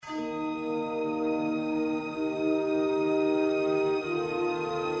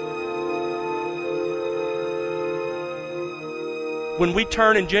when we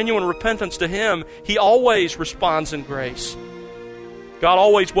turn in genuine repentance to Him, He always responds in grace. God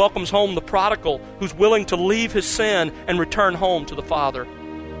always welcomes home the prodigal who's willing to leave his sin and return home to the Father.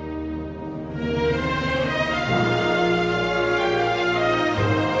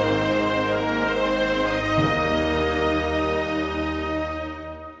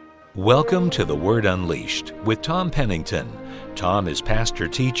 Welcome to The Word Unleashed with Tom Pennington. Tom is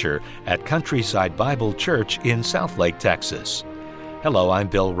pastor-teacher at Countryside Bible Church in Southlake, Texas. Hello, I'm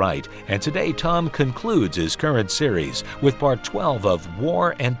Bill Wright, and today Tom concludes his current series with part 12 of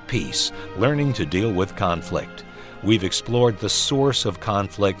War and Peace, Learning to Deal with Conflict. We've explored the source of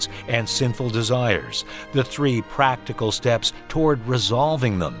conflicts and sinful desires, the 3 practical steps toward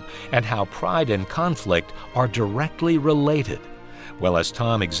resolving them, and how pride and conflict are directly related. Well, as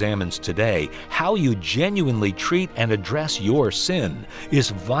Tom examines today, how you genuinely treat and address your sin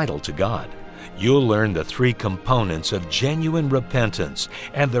is vital to God. You'll learn the 3 components of genuine repentance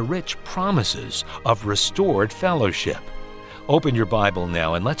and the rich promises of restored fellowship. Open your Bible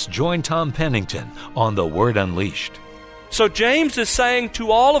now and let's join Tom Pennington on The Word Unleashed. So James is saying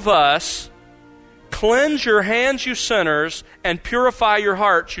to all of us, cleanse your hands, you sinners, and purify your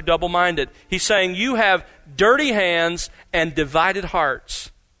hearts, you double-minded. He's saying you have dirty hands and divided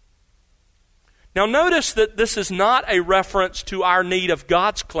hearts. Now notice that this is not a reference to our need of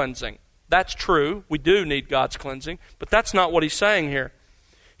God's cleansing. That's true. We do need God's cleansing, but that's not what he's saying here.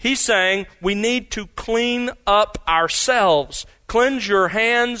 He's saying we need to clean up ourselves. Cleanse your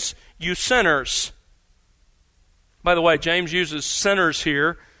hands, you sinners. By the way, James uses sinners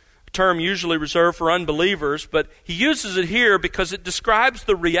here, a term usually reserved for unbelievers, but he uses it here because it describes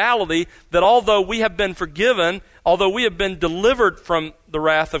the reality that although we have been forgiven, although we have been delivered from the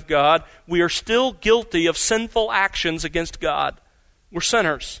wrath of God, we are still guilty of sinful actions against God. We're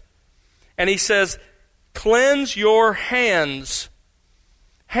sinners. And he says, cleanse your hands.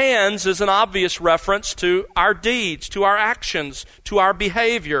 Hands is an obvious reference to our deeds, to our actions, to our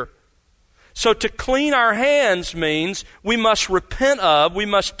behavior. So to clean our hands means we must repent of, we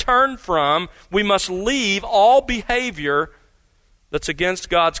must turn from, we must leave all behavior that's against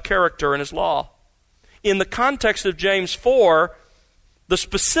God's character and His law. In the context of James 4, the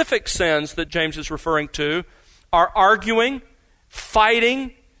specific sins that James is referring to are arguing,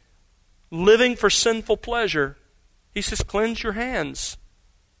 fighting, living for sinful pleasure. He says, cleanse your hands.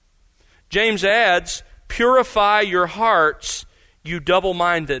 James adds, purify your hearts, you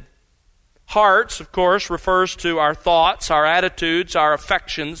double-minded. Hearts, of course, refers to our thoughts, our attitudes, our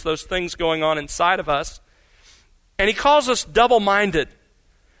affections, those things going on inside of us. And he calls us double-minded.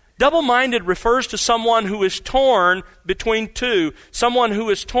 Double-minded refers to someone who is torn between two, someone who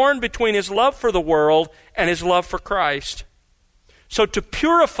is torn between his love for the world and his love for Christ. So to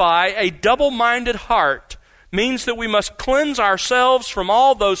purify a double-minded heart means that we must cleanse ourselves from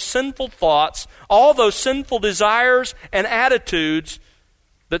all those sinful thoughts, all those sinful desires and attitudes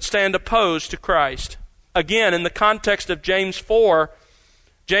that stand opposed to Christ. Again, in the context of James 4,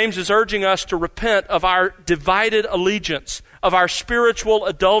 James is urging us to repent of our divided allegiance, of our spiritual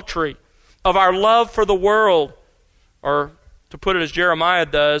adultery, of our love for the world, or to put it as Jeremiah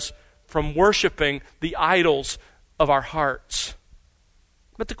does, from worshiping the idols of our hearts.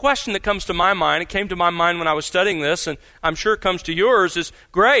 But the question that comes to my mind, it came to my mind when I was studying this, and I'm sure it comes to yours, is,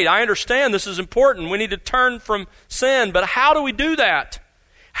 great, I understand this is important. We need to turn from sin, but how do we do that?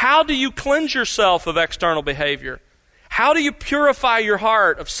 How do you cleanse yourself of external behavior? How do you purify your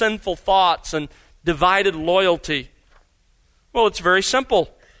heart of sinful thoughts and divided loyalty? Well, it's very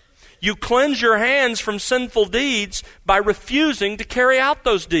simple. You cleanse your hands from sinful deeds by refusing to carry out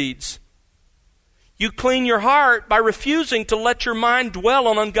those deeds. You clean your heart by refusing to let your mind dwell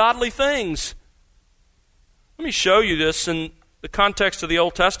on ungodly things. Let me show you this in the context of the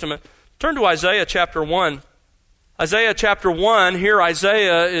Old Testament. Turn to Isaiah chapter 1. Isaiah chapter 1, here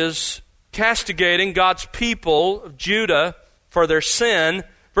Isaiah is castigating God's people of Judah for their sin.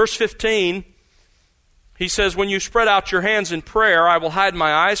 Verse 15, he says, when you spread out your hands in prayer, I will hide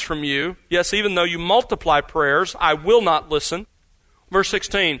my eyes from you. Yes, even though you multiply prayers, I will not listen. Verse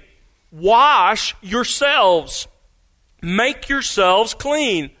 16, wash yourselves. Make yourselves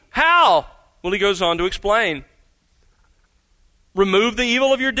clean. How? Well, he goes on to explain. Remove the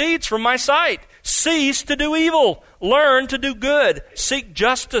evil of your deeds from my sight. Cease to do evil. Learn to do good. Seek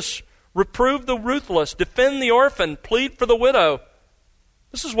justice. Reprove the ruthless. Defend the orphan. Plead for the widow.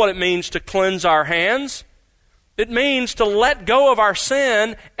 This is what it means to cleanse our hands. It means to let go of our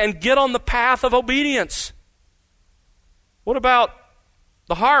sin and get on the path of obedience. What about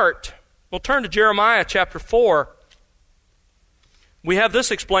the heart? We'll turn to Jeremiah chapter 4. We have this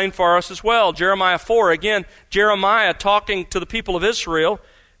explained for us as well. Jeremiah 4, again, Jeremiah talking to the people of Israel,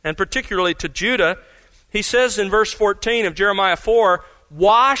 and particularly to Judah. He says in verse 14 of Jeremiah 4,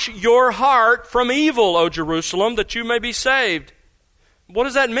 "Wash your heart from evil, O Jerusalem, that you may be saved." What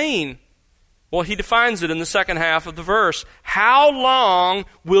does that mean? Well, he defines it in the second half of the verse. "How long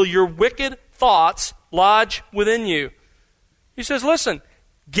will your wicked thoughts lodge within you?" He says, listen,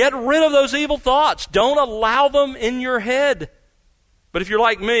 get rid of those evil thoughts. Don't allow them in your head. But if you're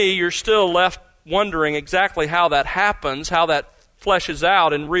like me, you're still left wondering exactly how that happens, how that fleshes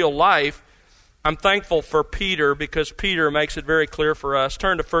out in real life. I'm thankful for Peter because Peter makes it very clear for us.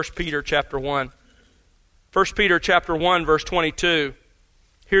 Turn to 1 Peter chapter 1. 1 Peter chapter 1, verse 22.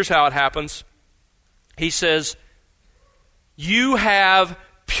 Here's how it happens. He says, "You have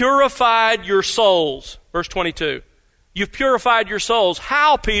purified your souls." Verse 22. You've purified your souls.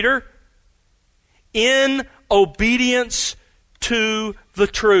 How, Peter? "In obedience to the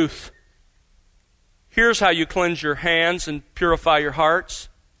truth." Here's how you cleanse your hands and purify your hearts.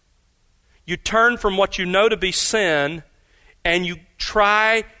 You turn from what you know to be sin and you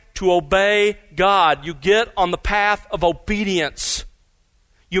try to obey God. You get on the path of obedience.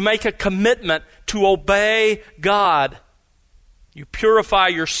 You make a commitment to obey God. You purify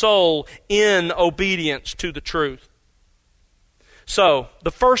your soul in obedience to the truth. So,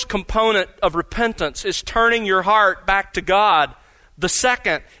 the first component of repentance is turning your heart back to God. The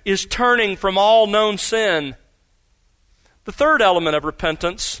second is turning from all known sin. The third element of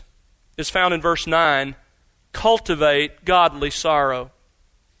repentance is found in verse 9. Cultivate godly sorrow.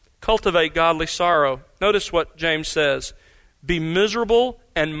 Cultivate godly sorrow. Notice what James says. "Be miserable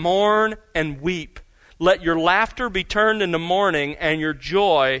and mourn and weep. Let your laughter be turned into mourning and your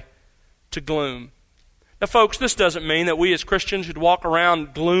joy to gloom." Now, folks, this doesn't mean that we as Christians should walk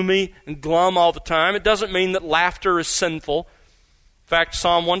around gloomy and glum all the time. It doesn't mean that laughter is sinful. In fact,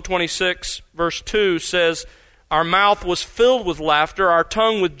 Psalm 126, verse 2 says, "Our mouth was filled with laughter, our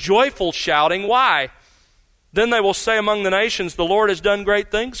tongue with joyful shouting." Why? "Then they will say among the nations, the Lord has done great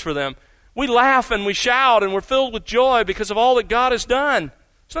things for them." We laugh and we shout and we're filled with joy because of all that God has done.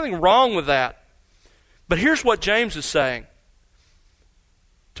 There's nothing wrong with that. But here's what James is saying.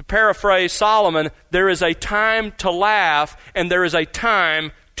 To paraphrase Solomon, there is a time to laugh and there is a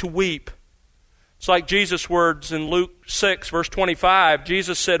time to weep. It's like Jesus' words in Luke 6, verse 25.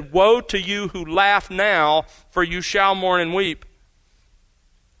 Jesus said, "Woe to you who laugh now, for you shall mourn and weep."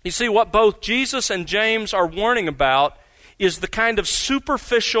 You see, what both Jesus and James are warning about is the kind of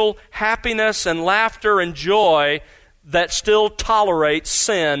superficial happiness and laughter and joy that still tolerates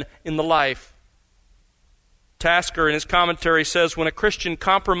sin in the life. Tasker in his commentary says, when a Christian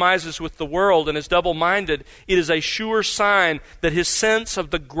compromises with the world and is double-minded, it is a sure sign that his sense of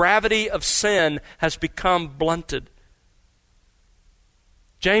the gravity of sin has become blunted.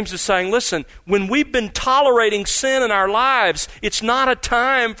 James is saying, listen, when we've been tolerating sin in our lives, it's not a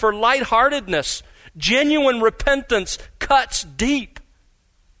time for lightheartedness. Genuine repentance cuts deep.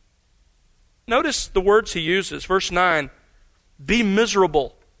 Notice the words he uses. Verse 9, "Be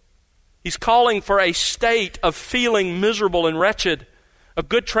miserable." He's calling for a state of feeling miserable and wretched. A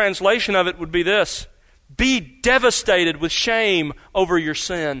good translation of it would be this: be devastated with shame over your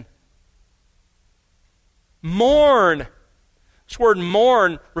sin. Mourn. This word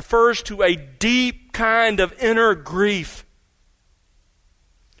mourn refers to a deep kind of inner grief.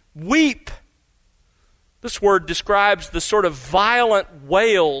 Weep. This word describes the sort of violent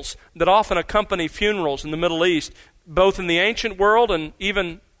wails that often accompany funerals in the Middle East, both in the ancient world and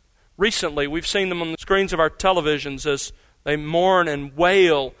even recently. We've seen them on the screens of our televisions as they mourn and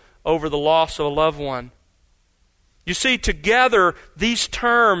wail over the loss of a loved one. You see, together, these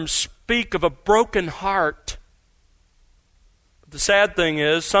terms speak of a broken heart. But the sad thing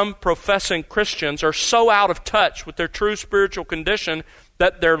is, some professing Christians are so out of touch with their true spiritual condition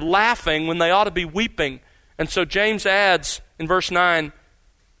that they're laughing when they ought to be weeping. And so James adds in verse 9,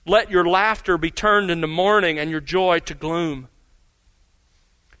 "Let your laughter be turned into mourning and your joy to gloom."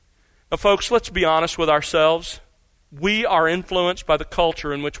 Now, folks, let's be honest with ourselves. We are influenced by the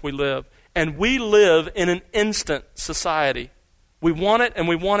culture in which we live. And we live in an instant society. We want it and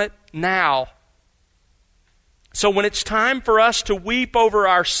we want it now. So when it's time for us to weep over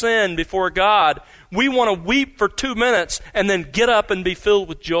our sin before God, we want to weep for 2 minutes and then get up and be filled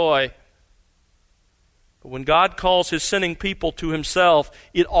with joy. But when God calls His sinning people to Himself,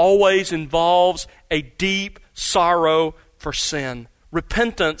 it always involves a deep sorrow for sin.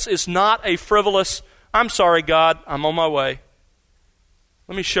 Repentance is not a frivolous, "I'm sorry, God, I'm on my way."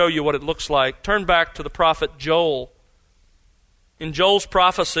 Let me show you what it looks like. Turn back to the prophet Joel. In Joel's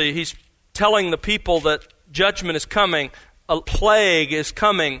prophecy, he's telling the people that judgment is coming. a plague is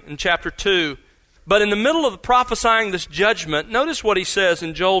coming in chapter 2. But in the middle of prophesying this judgment, notice what he says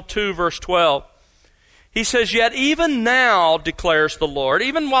in Joel 2, verse 12. He says, "Yet even now, declares the Lord,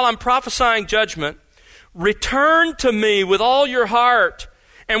 even while I'm prophesying judgment, return to me with all your heart,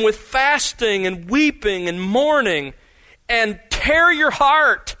 and with fasting and weeping and mourning, and tear your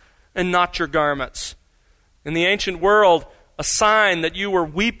heart and not your garments." In the ancient world, a sign that you were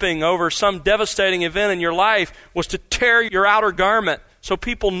weeping over some devastating event in your life was to tear your outer garment so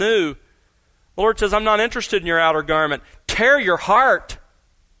people knew. The Lord says, I'm not interested in your outer garment. Tear your heart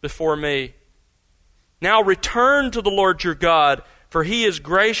before me. Now return to the Lord your God, for he is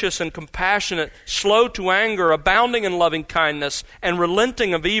gracious and compassionate, slow to anger, abounding in loving kindness, and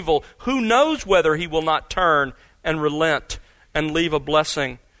relenting of evil. Who knows whether he will not turn and relent and leave a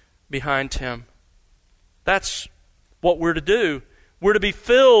blessing behind him? That's what we're to do. We're to be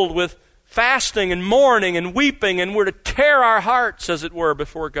filled with fasting and mourning and weeping, and we're to tear our hearts, as it were,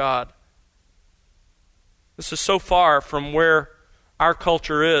 before God. This is so far from where our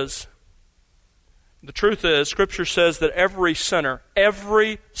culture is. The truth is, Scripture says that every sinner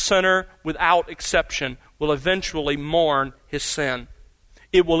without exception, will eventually mourn his sin.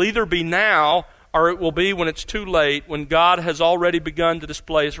 It will either be now, or it will be when it's too late, when God has already begun to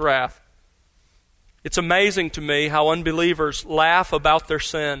display his wrath. It's amazing to me how unbelievers laugh about their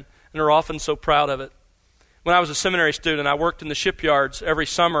sin and are often so proud of it. When I was a seminary student, I worked in the shipyards every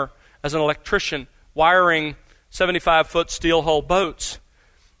summer as an electrician, wiring 75-foot steel hull boats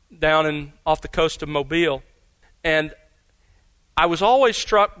down off the coast of Mobile. And I was always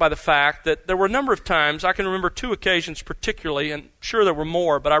struck by the fact that there were a number of times, I can remember 2 occasions particularly, and sure there were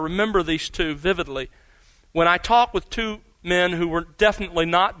more, but I remember these 2 vividly, when I talked with 2 men who were definitely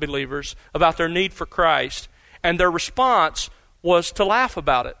not believers about their need for Christ, and their response was to laugh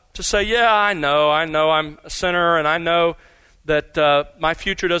about it, to say, yeah, I know I'm a sinner, and I know that my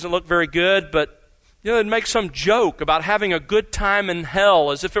future doesn't look very good, but they'd make some joke about having a good time in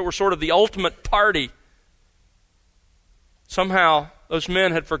hell as if it were sort of the ultimate party. Somehow, those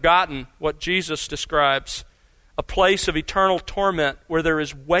men had forgotten what Jesus describes, a place of eternal torment where there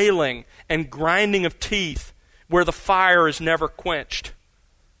is wailing and grinding of teeth, where the fire is never quenched.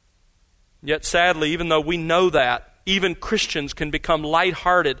 Yet sadly, even though we know that, even Christians can become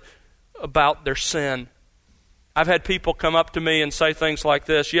lighthearted about their sin. I've had people come up to me and say things like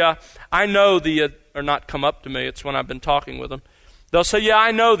this, yeah, I know or not come up to me, it's when I've been talking with them. They'll say, yeah,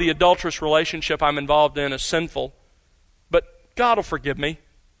 I know the adulterous relationship I'm involved in is sinful, but God will forgive me.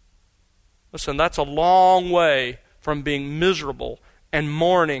 Listen, that's a long way from being miserable and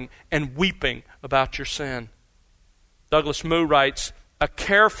mourning and weeping about your sin. Douglas Moo writes, a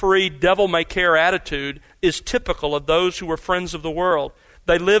carefree, devil-may-care attitude is typical of those who were friends of the world.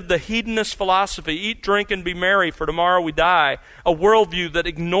 They live the hedonist philosophy, eat, drink, and be merry, for tomorrow we die, a worldview that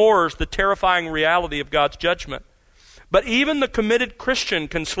ignores the terrifying reality of God's judgment. But even the committed Christian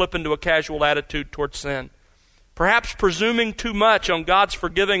can slip into a casual attitude toward sin, perhaps presuming too much on God's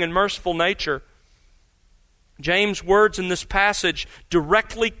forgiving and merciful nature. James' words in this passage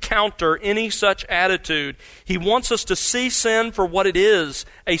directly counter any such attitude. He wants us to see sin for what it is,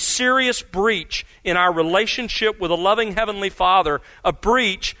 a serious breach in our relationship with a loving Heavenly Father, a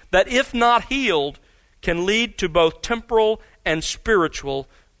breach that, if not healed, can lead to both temporal and spiritual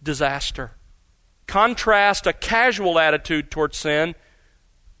disaster. Contrast a casual attitude toward sin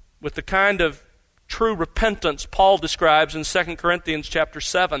with the kind of true repentance Paul describes in 2 Corinthians chapter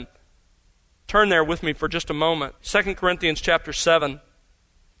 7. Turn there with me for just a moment. 2 Corinthians chapter 7.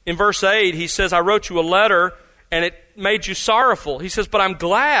 In verse 8, he says, I wrote you a letter, and it made you sorrowful. He says, but I'm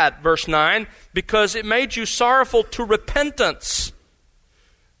glad, verse 9, because it made you sorrowful to repentance.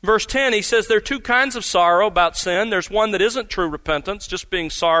 Verse 10, he says there are 2 kinds of sorrow about sin. There's one that isn't true repentance, just being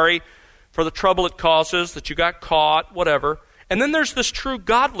sorry for the trouble it causes, that you got caught, whatever. And then there's this true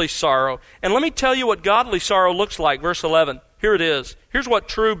godly sorrow. And let me tell you what godly sorrow looks like. Verse 11. Here it is. Here's what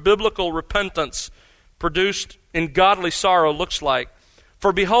true biblical repentance produced in godly sorrow looks like.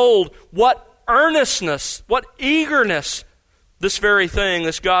 For behold, what earnestness, what eagerness this very thing,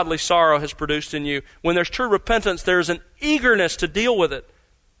 this godly sorrow has produced in you. When there's true repentance, there's an eagerness to deal with it.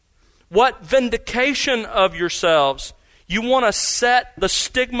 What vindication of yourselves. You want to set the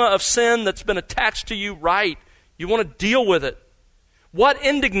stigma of sin that's been attached to you right. You want to deal with it. What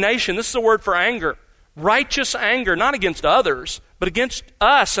indignation. This is a word for anger. Righteous anger, not against others, but against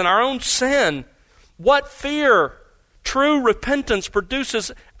us and our own sin. What fear. True repentance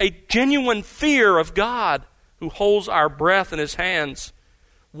produces a genuine fear of God who holds our breath in His hands.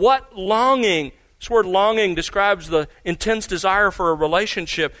 What longing This word longing describes the intense desire for a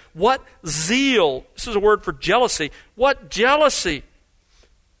relationship. What zeal. This is a word for jealousy. What jealousy.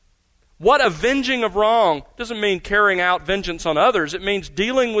 What avenging of wrong. Doesn't mean carrying out vengeance on others. It means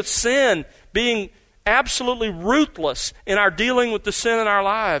dealing with sin, being absolutely ruthless in our dealing with the sin in our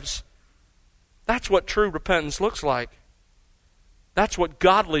lives. That's what true repentance looks like. That's what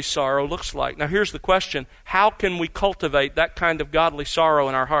godly sorrow looks like. Now here's the question. How can we cultivate that kind of godly sorrow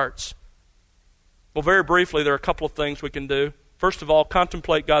in our hearts? Well, very briefly, there are a couple of things we can do. First of all,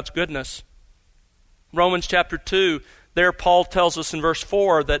 contemplate God's goodness. Romans chapter 2, there Paul tells us in verse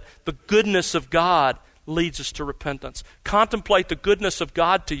 4 that the goodness of God leads us to repentance. Contemplate the goodness of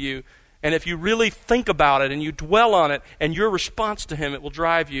God to you, and if you really think about it and you dwell on it and your response to Him, it will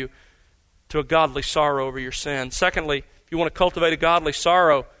drive you to a godly sorrow over your sin. Secondly, if you want to cultivate a godly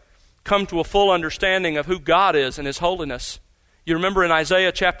sorrow, come to a full understanding of who God is and His holiness. You remember in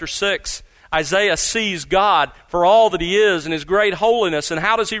Isaiah chapter 6, Isaiah sees God for all that He is and His great holiness. And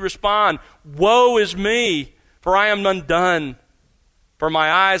how does he respond? Woe is me, for I am undone. For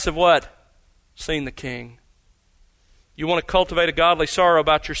my eyes have what? Seen the King. You want to cultivate a godly sorrow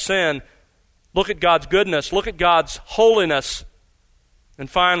about your sin. Look at God's goodness. Look at God's holiness. And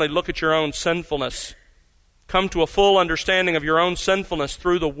finally, look at your own sinfulness. Come to a full understanding of your own sinfulness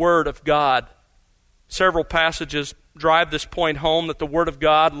through the Word of God. Several passages drive this point home that the Word of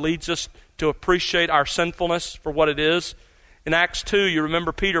God leads us to appreciate our sinfulness for what it is. In Acts 2, you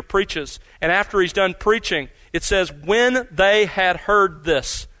remember Peter preaches, and after he's done preaching, it says, when they had heard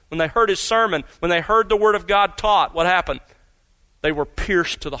this, when they heard his sermon, when they heard the Word of God taught, what happened? They were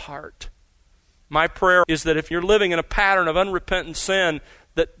pierced to the heart. My prayer is that if you're living in a pattern of unrepentant sin,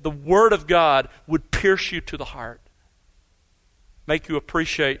 that the Word of God would pierce you to the heart, make you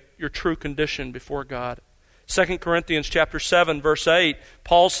appreciate your true condition before God. 2 Corinthians chapter 7, verse 8,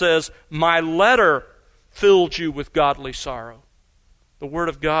 Paul says, my letter filled you with godly sorrow. The Word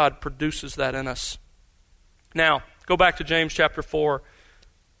of God produces that in us. Now, go back to James chapter 4.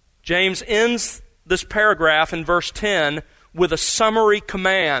 James ends this paragraph in verse 10 with a summary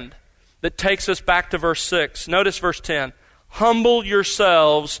command that takes us back to verse 6. Notice verse 10. Humble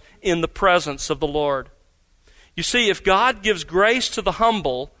yourselves in the presence of the Lord. You see, if God gives grace to the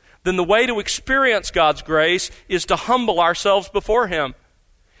humble, then the way to experience God's grace is to humble ourselves before Him.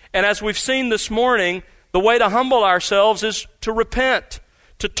 And as we've seen this morning, the way to humble ourselves is to repent,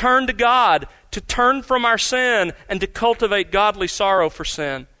 to turn to God, to turn from our sin, and to cultivate godly sorrow for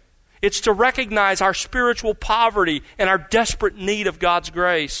sin. It's to recognize our spiritual poverty and our desperate need of God's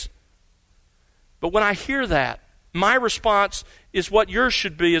grace. But when I hear that, my response is what yours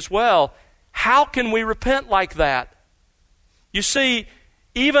should be as well. How can we repent like that? You see,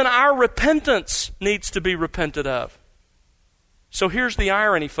 even our repentance needs to be repented of. So here's the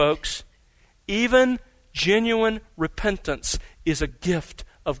irony, folks. Even genuine repentance is a gift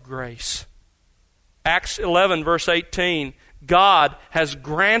of grace. Acts 11, verse 18, God has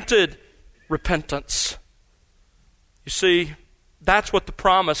granted repentance. You see, that's what the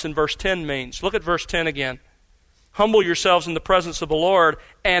promise in verse 10 means. Look at verse 10 again. Humble yourselves in the presence of the Lord,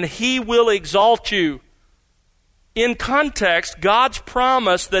 and He will exalt you. In context, God's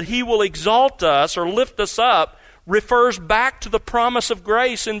promise that He will exalt us or lift us up refers back to the promise of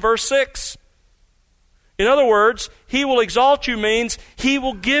grace in verse 6. In other words, He will exalt you means He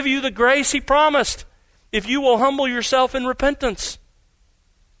will give you the grace He promised if you will humble yourself in repentance.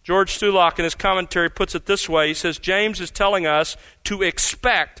 George Stulach in his commentary puts it this way. He says, James is telling us to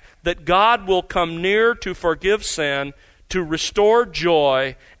expect that God will come near to forgive sin, to restore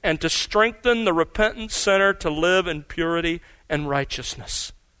joy, and to strengthen the repentant sinner to live in purity and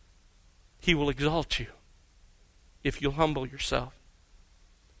righteousness. He will exalt you if you'll humble yourself.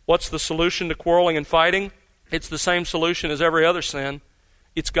 What's the solution to quarreling and fighting? It's the same solution as every other sin.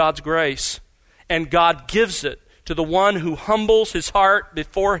 It's God's grace. And God gives it to the one who humbles his heart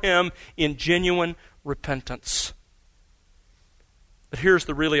before Him in genuine repentance. But here's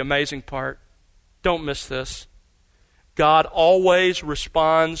the really amazing part. Don't miss this. God always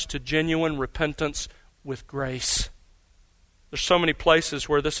responds to genuine repentance with grace. There's so many places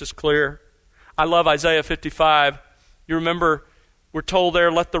where this is clear. I love Isaiah 55. You remember, we're told there,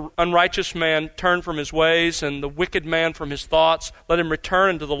 let the unrighteous man turn from his ways and the wicked man from his thoughts. Let him return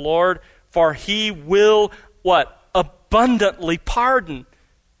unto the Lord, for He will, what? Abundantly pardon.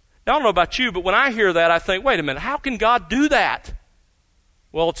 Now, I don't know about you, but when I hear that, I think, wait a minute, how can God do that?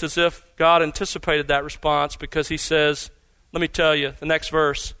 Well, it's as if God anticipated that response, because He says, let me tell you, the next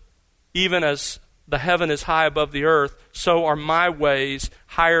verse, even as the heaven is high above the earth, so are my ways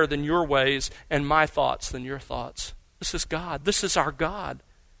higher than your ways, and my thoughts than your thoughts. This is God. This is our God.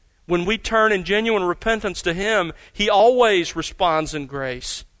 When we turn in genuine repentance to Him, He always responds in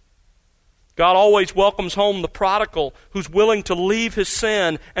grace. God always welcomes home the prodigal who's willing to leave his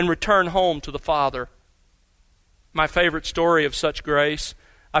sin and return home to the Father. My favorite story of such grace,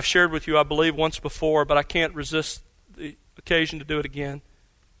 I've shared with you, I believe, once before, but I can't resist the occasion to do it again.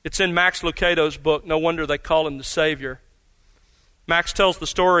 It's in Max Lucado's book, No Wonder They Call Him the Savior. Max tells the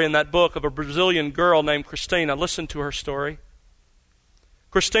story in that book of a Brazilian girl named Christina. Listen to her story.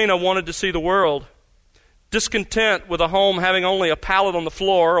 Christina wanted to see the world. Discontent with a home having only a pallet on the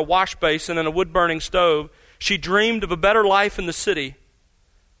floor, a wash basin, and a wood-burning stove, she dreamed of a better life in the city.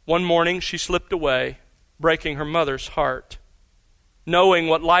 One morning she slipped away, breaking her mother's heart. Knowing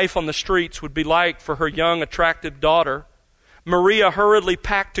what life on the streets would be like for her young, attractive daughter, Maria hurriedly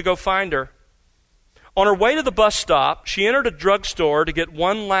packed to go find her. On her way to the bus stop, she entered a drugstore to get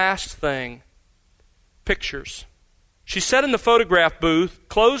one last thing: pictures. She sat in the photograph booth,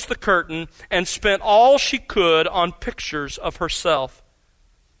 closed the curtain, and spent all she could on pictures of herself.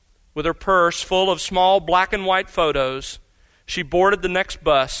 With her purse full of small black and white photos, she boarded the next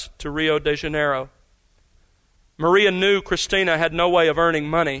bus to Rio de Janeiro. Maria knew Christina had no way of earning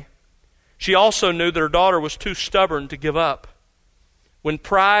money. She also knew that her daughter was too stubborn to give up. When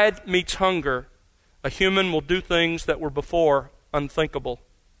pride meets hunger, a human will do things that were before unthinkable.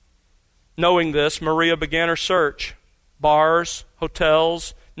 Knowing this, Maria began her search. Bars,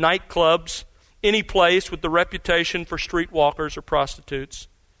 hotels, nightclubs, any place with the reputation for streetwalkers or prostitutes.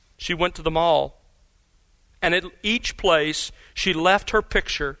 She went to them all. And at each place, she left her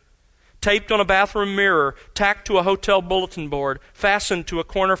picture, taped on a bathroom mirror, tacked to a hotel bulletin board, fastened to a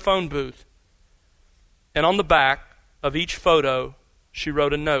corner phone booth. And on the back of each photo, she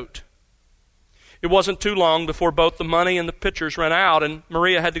wrote a note. It wasn't too long before both the money and the pictures ran out, and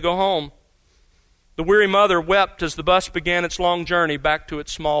Maria had to go home. The weary mother wept as the bus began its long journey back to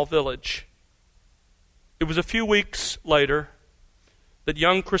its small village. It was a few weeks later that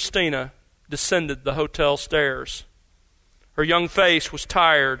young Christina descended the hotel stairs. Her young face was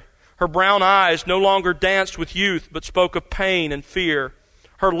tired. Her brown eyes no longer danced with youth but spoke of pain and fear.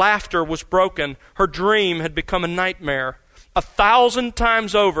 Her laughter was broken. Her dream had become a nightmare. 1,000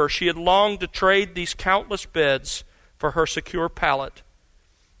 times over she had longed to trade these countless beds for her secure pallet.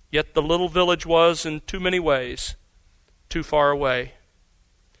 Yet the little village was, in too many ways, too far away.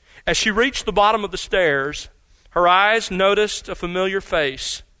 As she reached the bottom of the stairs, her eyes noticed a familiar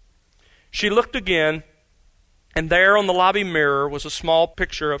face. She looked again, and there on the lobby mirror was a small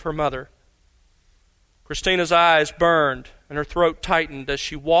picture of her mother. Christina's eyes burned and her throat tightened as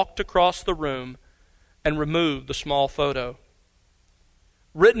she walked across the room and removed the small photo.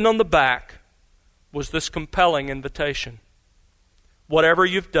 Written on the back was this compelling invitation: whatever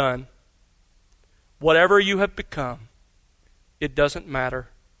you've done, whatever you have become, it doesn't matter.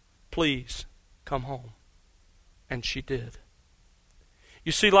 Please come home. And she did.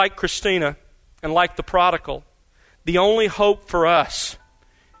 You see, like Christina and like the prodigal, the only hope for us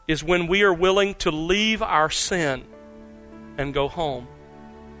is when we are willing to leave our sin and go home.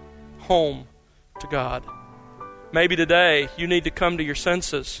 Home to God. Maybe today you need to come to your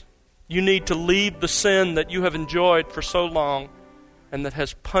senses. You need to leave the sin that you have enjoyed for so long and that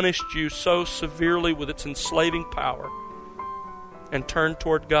has punished you so severely with its enslaving power, and turn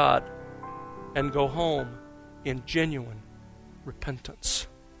toward God and go home in genuine repentance.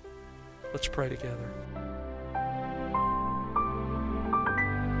 Let's pray together.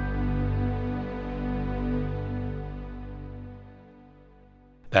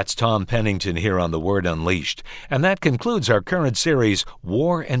 That's Tom Pennington here on The Word Unleashed. And that concludes our current series,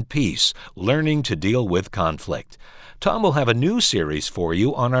 War and Peace, Learning to Deal with Conflict. Tom will have a new series for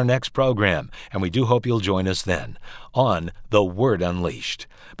you on our next program, and we do hope you'll join us then on The Word Unleashed.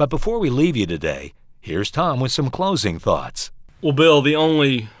 But before we leave you today, here's Tom with some closing thoughts. Well, Bill, the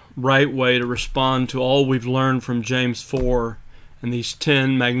only right way to respond to all we've learned from James 4 and these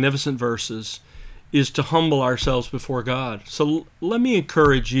 10 magnificent verses is to humble ourselves before God. So let me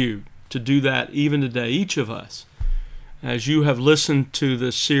encourage you to do that even today, each of us. As you have listened to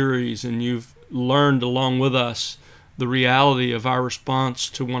this series and you've learned along with us the reality of our response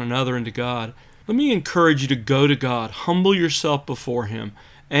to one another and to God, let me encourage you to go to God, humble yourself before Him,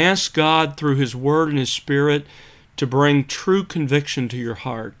 ask God through His Word and His Spirit to bring true conviction to your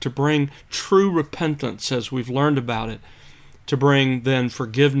heart, to bring true repentance as we've learned about it, to bring then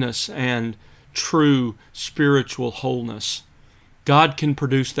forgiveness and true spiritual wholeness. God can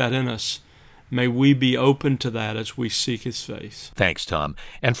produce that in us. May we be open to that as we seek His face. Thanks, Tom.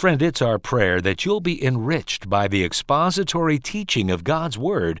 And friend, it's our prayer that you'll be enriched by the expository teaching of God's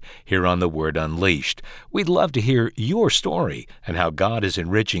Word here on The Word Unleashed. We'd love to hear your story and how God is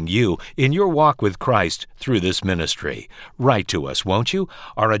enriching you in your walk with Christ through this ministry. Write to us, won't you?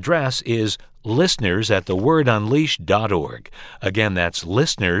 Our address is listeners@thewordunleashed.org. Again, that's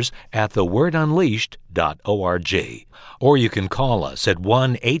listeners@thewordunleashed.org. Or you can call us at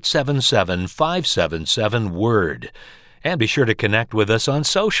 1-877-577-WORD. And be sure to connect with us on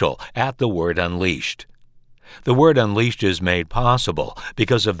social @The Word Unleashed. The Word Unleashed is made possible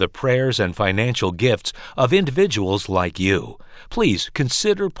because of the prayers and financial gifts of individuals like you. Please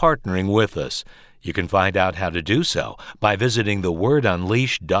consider partnering with us. You can find out how to do so by visiting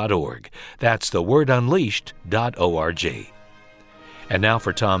thewordunleashed.org. That's thewordunleashed.org. And now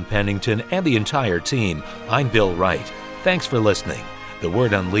for Tom Pennington and the entire team, I'm Bill Wright. Thanks for listening. The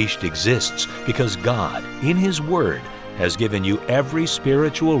Word Unleashed exists because God, in His Word, has given you every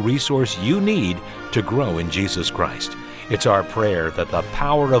spiritual resource you need to grow in Jesus Christ. It's our prayer that the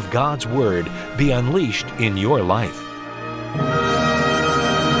power of God's Word be unleashed in your life.